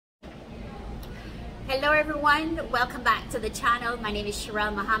Hello everyone, welcome back to the channel. My name is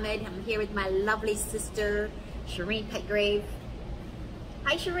Sherelle Mohammed. I'm here with my lovely sister, Shireen Petgrave.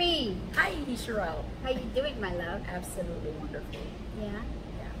 Hi Shireen. Hi Sherelle. How you doing, my love? Absolutely wonderful. Yeah?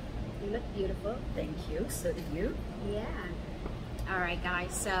 You look beautiful. Thank you. So do you. Yeah. Alright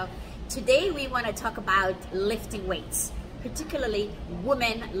guys, so today we want to talk about lifting weights, particularly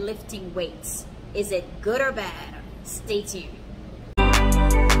women lifting weights. Is it good or bad? Stay tuned.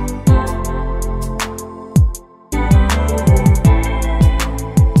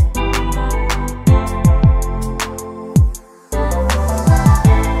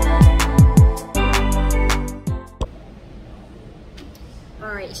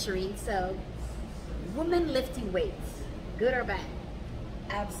 Alright Shireen, so women lifting weights, good or bad?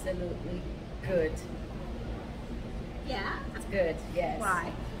 Absolutely good. Yeah? It's good, yes.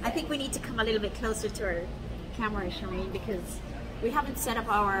 Why? I think we need to come a little bit closer to our camera, Shireen, because we haven't set up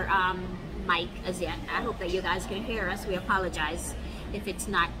our mic as yet. I hope that you guys can hear us. We apologize if it's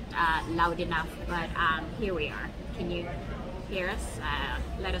not loud enough, but here we are. Can you hear us?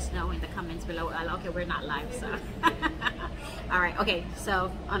 Let us know in the comments below. Okay, we're not live, so. All right, okay,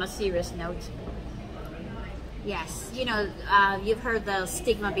 so on a serious note, yes, you know, you've heard the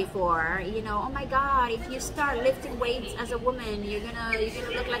stigma before, you know, oh my God, if you start lifting weights as a woman, you're gonna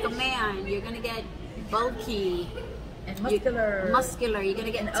look like a man, you're gonna get bulky and muscular, you're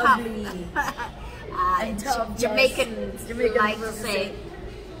gonna get and tough. ugly. And tough, Jamaicans like to say,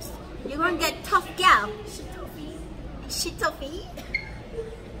 you're gonna get tough gal. She toughy.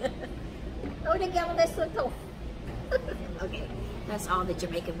 Oh, the gal is so tough. Okay, that's all the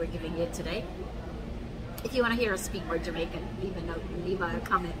Jamaican we're giving you today. If you want to hear us speak more Jamaican, leave a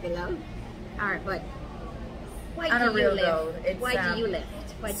comment below. All right, but why do you lift? Why do you lift?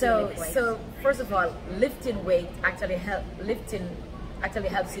 Why do you lift weights? So first of all, lifting weight actually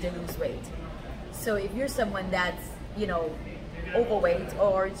helps you to lose weight. So if you're someone that's, you know, overweight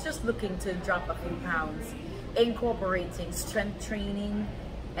or just looking to drop a few pounds, incorporating strength training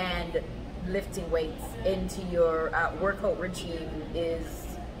and lifting weights into your workout regime is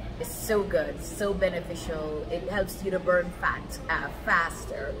so good, so beneficial. It helps you to burn fat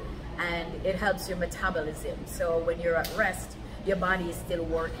faster, and it helps your metabolism. So when you're at rest, your body is still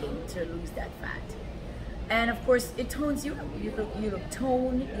working to lose that fat. And of course, it tones you up. You look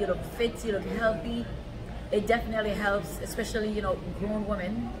toned, you look fit, you look healthy. It definitely helps, especially, you know, grown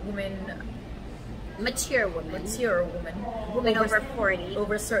mature women over 40,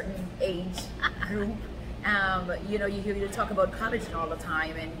 over a certain age group. You know, you talk about collagen all the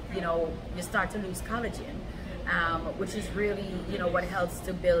time, and you know, you start to lose collagen, which is really, you know, what helps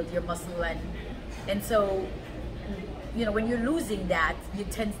to build your muscle, and so, you know, when you're losing that, you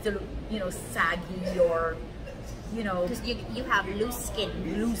tend to, you know, saggy or, you know, because you have loose skin.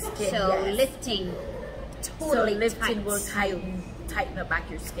 So yes. lifting totally will tighten up back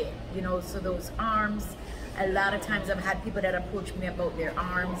your skin, you know. So those arms, a lot of times I've had people that approach me about their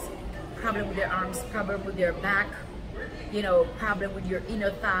arms, problem with their arms, problem with their back, you know, problem with your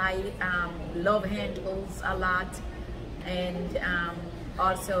inner thigh, love handles a lot, and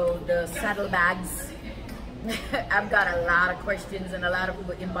also the saddlebags. I've got a lot of questions and a lot of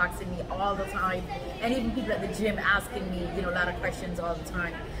people inboxing me all the time, and even people at the gym asking me, you know, a lot of questions all the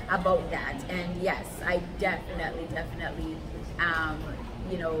time about that. And yes, I definitely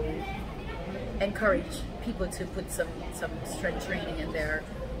you know, encourage people to put some strength training in there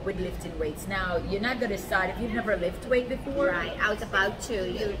with lifting weights. Now, you're not going to start if you've never lifted weight before. Right, I was about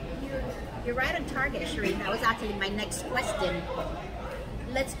to. You're right on target, Shireen. That was actually my next question.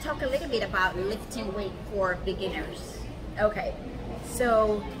 Let's talk a little bit about lifting weight for beginners. Okay,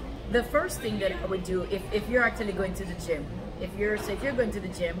 so the first thing that I would do if you're actually going to the gym, if you're going to the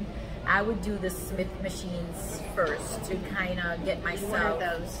gym, I would do the Smith machines first to kind of get myself. What are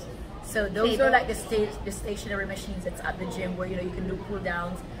those? So those are like the stationary machines that's at the gym, where, you know, you can do pull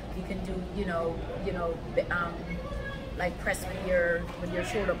downs, you can do, you know, like press with your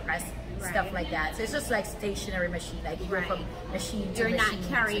shoulder press, stuff like that. So it's just like stationary machine, like you go from machine to machine. You're not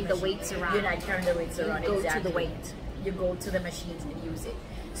carrying the weights around. You're not carrying the weights around. You go to the weight. You go to the machines and use it.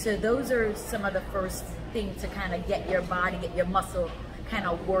 So those are some of the first things to kind of get your body, get your muscle kind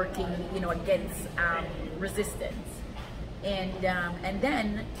of working, you know, against resistance. And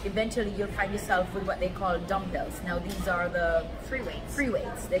then eventually you'll find yourself with what they call dumbbells. Now these are the free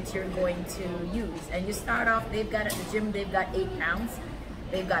weights that you're going to use. And you start off, they've got at the gym, they've got 8 pounds,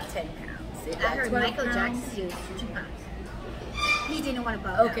 they've got 10 pounds. They've got I heard 12 Michael pounds. Jackson used 2 pounds. He didn't want to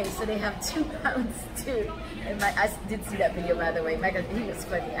bulk Okay, up. so they have 2 pounds too. And I did see that video, by the way. Michael, he was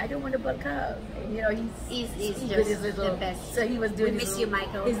funny. I don't want to bulk up. And, you know, he's just with his little, the best. So he was doing We his miss little, you,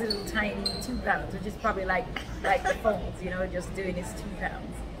 Michael. his little tiny 2 pounds, which is probably like the phones, you know, just doing his 2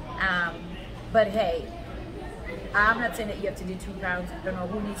 pounds. But hey, I'm not saying that you have to do 2 pounds. I don't know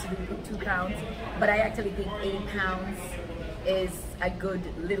who needs to do 2 pounds, but I actually think 8 pounds is a good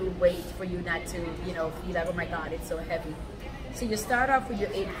little weight for you not to, you know, feel like, oh my God, it's so heavy. So you start off with your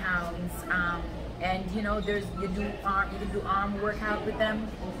 8 pounds, and you know, you can do arm workout with them.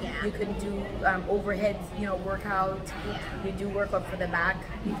 Yeah. You can do overhead, you know, workout. Yeah. You do workout for the back.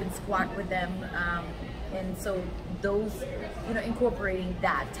 You can squat with them, and so those, you know, incorporating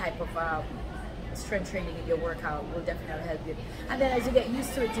that type of strength training in your workout will definitely help you. And then as you get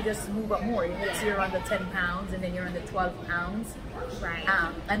used to it, you just move up more. So you're on the 10 pounds, and then you're on the 12 pounds. Right.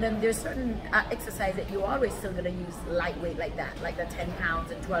 And then there's certain exercise that you're always still gonna use lightweight like that, like the 10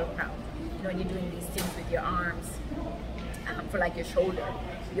 pounds and 12 pounds. You know, when you're doing these things with your arms, for like your shoulder,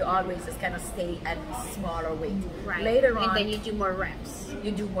 you always just kind of stay at smaller weight. Right. Later on, and then you do more reps.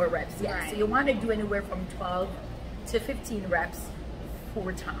 you do more reps. Yeah. Right. So you want to do anywhere from 12 to 15 reps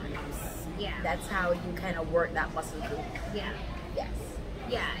 4 times. Yeah. That's how you kind of work that muscle group. Yeah. Yes.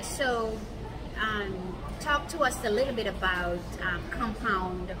 Yeah. So, talk to us a little bit about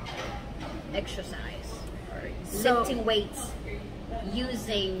compound exercise, or lifting weights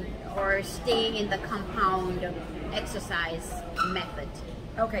using or staying in the compound exercise method.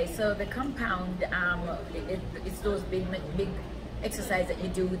 Okay, so the compound, it's those big exercise that you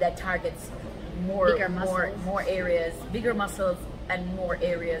do that targets Bigger muscles. more areas, bigger muscles and more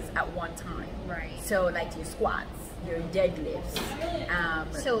areas at one time. Right. So like your squats, your deadlifts.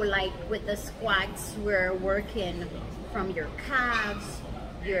 So like with the squats, we're working from your calves,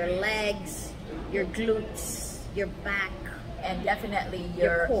 your legs, your glutes, your back, and definitely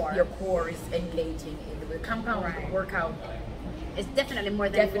Your core. Your core is engaging in the compound Right. workout. it's definitely more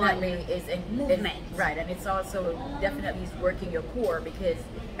than Definitely one is in movement. right, and it's also definitely is working your core, because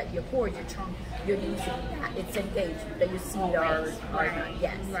at your core, your trunk, you're using it's engaged. That you see or Right.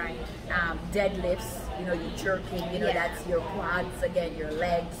 yes, Right. Deadlifts, you know, you're jerking, you know, Yeah. that's your quads again, your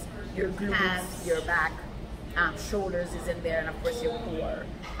legs, your glutes, Calves. your back, shoulders is in there, and of course your core.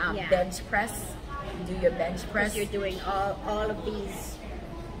 Yeah. Bench press, you do your bench press. You're doing all of these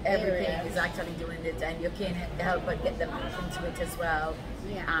Everything areas. is actually doing it, and you can't help but get them into it as well.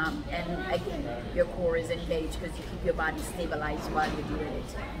 Yeah. And again, your core is engaged because you keep your body stabilized while you're doing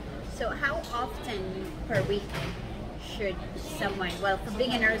it. So how often per week should someone, well, for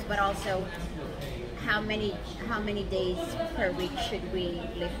beginners, but also how many days per week should we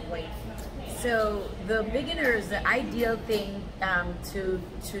lift weight? So the beginners, the ideal thing to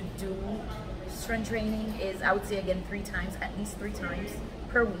do strength training is, I would say again, 3 times, at least 3 times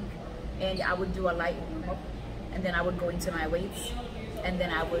per week. And I would do a light warm up, and then I would go into my weights, and then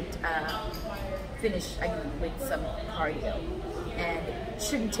I would finish again with some cardio. And it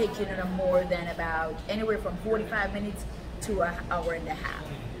shouldn't take you no more than about anywhere from 45 minutes to an hour and a half.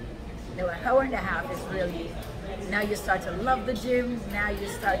 Now, an hour and a half is really, now you start to love the gym, now you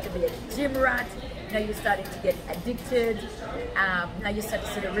start to be a gym rat, now you're starting to get addicted, now you start to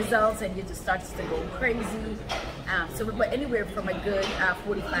see the results and you just start to go crazy. But anywhere from a good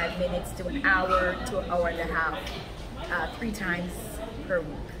 45 minutes to an hour to an hour and a half, 3 times per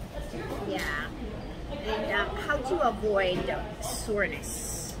week. Yeah. And how to avoid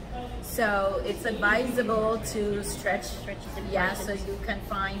soreness? So it's advisable to stretch. Stretch is important. Yeah, so you can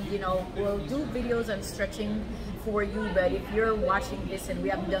find, you know, we'll do videos on stretching for you, but if you're watching this and we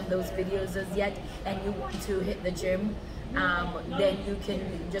haven't done those videos as yet and you want to hit the gym, then you can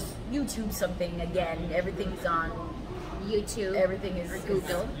just YouTube something again. Everything's on YouTube. everything is or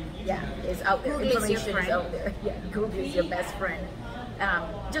Google. is out there. Google is your Information is friend. out there. Yeah, Google is your best friend.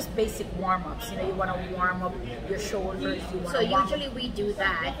 Just basic warm-ups. You know, you want to warm up your shoulders. You want So to warm usually we do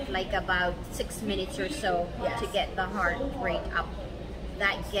that like about 6 minutes or so Yes. to get the heart rate up.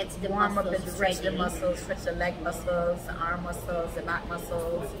 That gets the warm up muscles and stretch ready. the muscles, stretch the leg muscles, the arm muscles, the back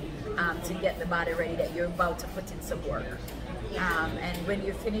muscles, to get the body ready that you're about to put in some work. And when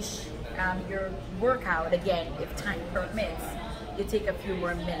you finish your workout, again, if time permits, you take a few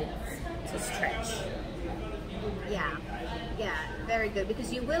more minutes to stretch. Yeah, very good,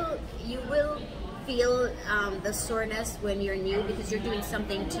 because you will feel the soreness when you're new, because you're doing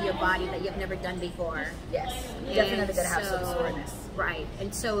something to your body that you've never done before. Yes, definitely gonna have some so- soreness. Right,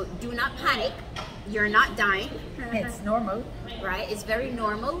 and so do not panic. You're not dying. It's normal. Right, it's very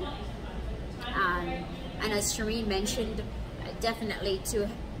normal. And as Shireen mentioned, definitely to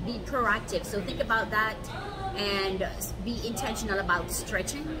be proactive. So think about that. and be intentional about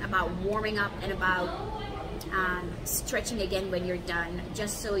stretching, about warming up, and about stretching again when you're done,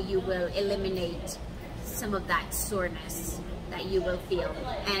 just so you will eliminate some of that soreness that you will feel.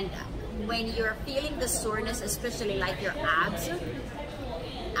 And when you're feeling the soreness, especially like your abs,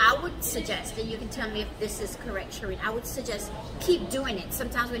 I would suggest, and you can tell me if this is correct, Shireen, I would suggest keep doing it.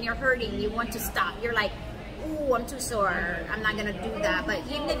 Sometimes when you're hurting, you want to stop. You're like, ooh, I'm too sore, I'm not gonna do that. But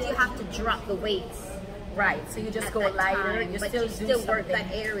even if you have to drop the weights, right, so you just go lighter, you still work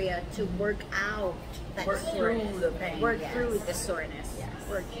that area to work out that through the pain. Work through the soreness. Yes.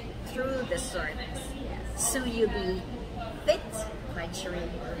 Work through the soreness. Yes. Soon you'll be fit like Shireen.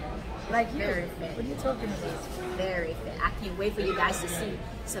 Like you. Very fit. What are you talking about? Very fit. I can't wait for you guys to see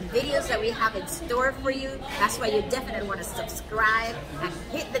some videos that we have in store for you. That's why you definitely want to subscribe and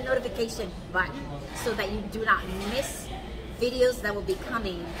hit the notification button so that you do not miss videos that will be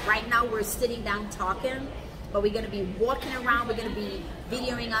coming. Right now we're sitting down talking, but we're going to be walking around. We're going to be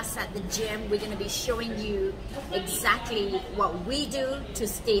videoing us at the gym. We're going to be showing you exactly what we do to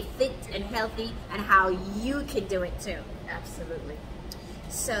stay fit and healthy and how you can do it too. Absolutely.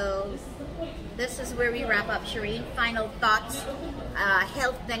 So this is where we wrap up. Shireen, final thoughts,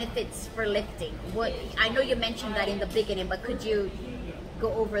 health benefits for lifting. What, I know you mentioned that in the beginning, but could you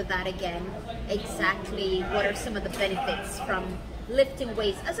go over that again? Exactly what are some of the benefits from lifting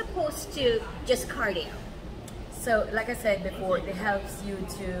weights as opposed to just cardio? So like I said before, it helps you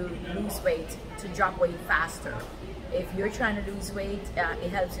to lose weight, to drop weight faster. If you're trying to lose weight, it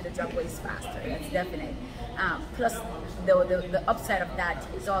helps you to drop weight faster. That's definite. Plus, the upside of that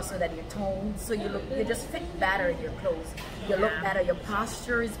is also that you're toned, so you just fit better in your clothes. You look better. Your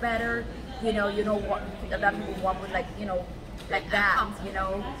posture is better. You know what a lot of people walk with, like like that.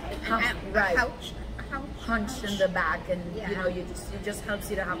 Right. Hunch in the back, and it just helps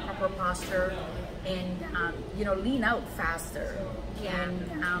you to have proper posture and lean out faster. Yeah.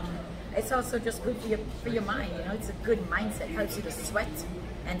 And it's also just good for your mind. It's a good mindset. It helps you to sweat,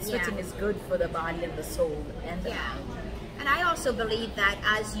 and sweating is good for the body and the soul and the mind. And I also believe that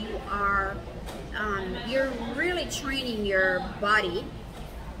as you are, you're really training your body,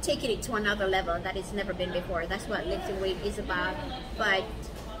 taking it to another level that it's never been before. That's what lifting weight is about. But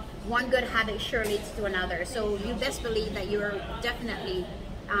one good habit sure leads to another. So you best believe that you're definitely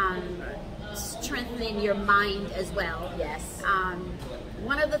strengthening your mind as well. Yes.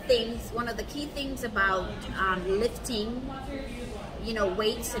 One of the key things about lifting,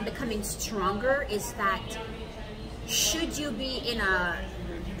 weights and becoming stronger is that should you be in a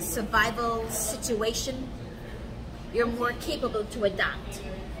survival situation, you're more capable to adapt,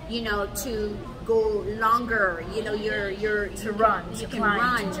 to go longer, you're to run, you to can climb,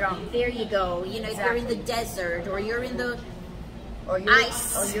 run, to jump. There you go. If you're in the desert or you're in the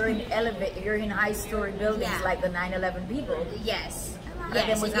ice, or you're in you're in high-story buildings like the 9/11 people. Yes.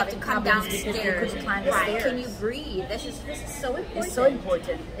 Yes, and you have to come downstairs. Right. Can you breathe? This is so important. It's so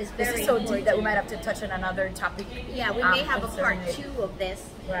important. It's very this is so important. deep that we might have to touch on another topic. Yeah, we may have a part 2 of this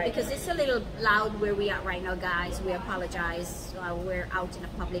because it's a little loud where we are right now, guys. We apologize. We're out in a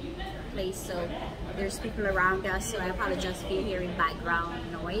public place, so there's people around us. So I apologize if you're hearing background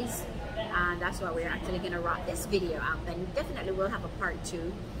noise. That's why we're actually going to wrap this video out. And definitely we'll have a part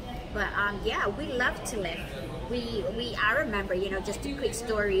 2. But yeah, we love to lift. I remember, just a quick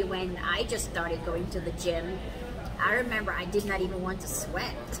story when I just started going to the gym. I remember I did not even want to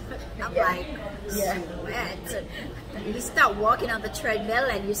sweat. I'm like, sweat. You start walking on the treadmill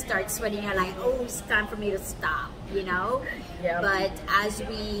and you start sweating. You're like, oh, it's time for me to stop, Yeah. But as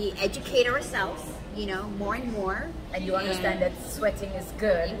we educate ourselves, more and more. And you understand that sweating is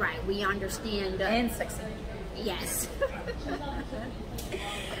good. Right, we understand. And sexy. Yes.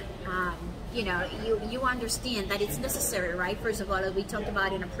 You understand that it's necessary, right? First of all, as we talked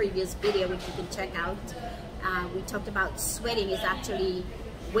about in a previous video, which you can check out, we talked about sweating is actually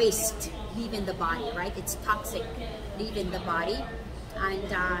waste leaving the body, right? It's toxic leaving the body, and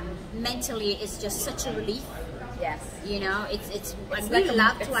mentally, it's just such a relief. Yes. It's we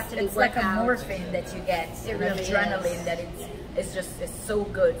love to actually work out. It's like a morphine that you get, really adrenaline is. that it's so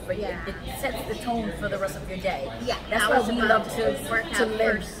good for you. Yeah. It sets the tone for the rest of your day. Yeah. That's why we love to live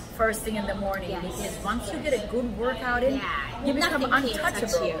first. First thing in the morning, because once you get a good workout in, you become Nothing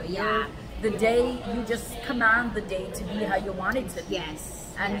untouchable. Yeah. The day, you just command the day to be how you want it to be. Yes.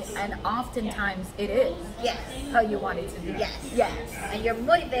 And oftentimes it is. Yes. How you want it to be. Yes. Yes. And you're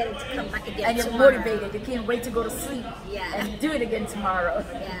motivated to come back again. And you're tomorrow. motivated. You can't wait to go to sleep. Yeah. And do it again tomorrow.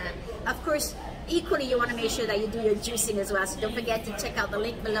 Yeah. Of course, equally, you want to make sure that you do your juicing as well. So don't forget to check out the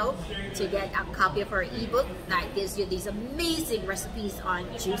link below to get a copy of our ebook that gives you these amazing recipes on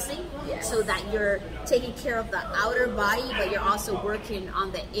juicing, so that you're taking care of the outer body, but you're also working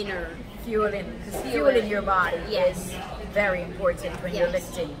on the inner. Fueling your body is very important when you're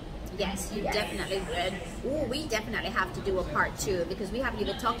lifting. Yes, you definitely would. Ooh, we definitely have to do a part 2 because we haven't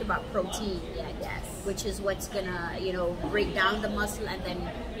even talked about protein yet. Yes, which is what's gonna, you know, break down the muscle and then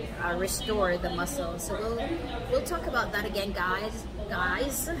restore the muscle. So we'll talk about that again, guys.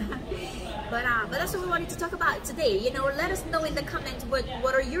 But that's what we wanted to talk about today. You know, let us know in the comments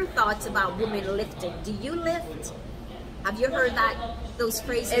what are your thoughts about women lifting. Do you lift? Have you heard those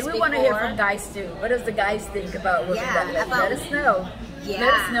phrases? And we want to hear from guys too. What does the guys think about women that lift? Let us know. Yeah.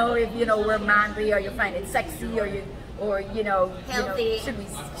 Let us know if, you know, we're manly, or you find it sexy, or you know, healthy. Should we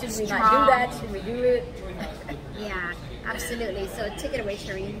not do that? Should we do it? Yeah, absolutely. So take it away,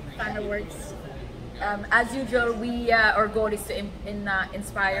 Shireen. Final words. As usual, our goal is to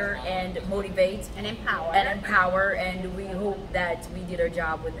inspire and motivate and empower. And we hope that we did our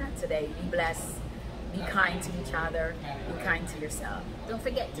job with that today. Be blessed. Be kind to each other. Be kind to yourself. Don't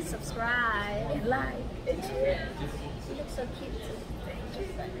forget to subscribe and like and share. You look so cute too. Thank you.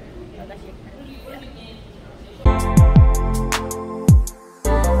 Oh, that's your pen. Yeah.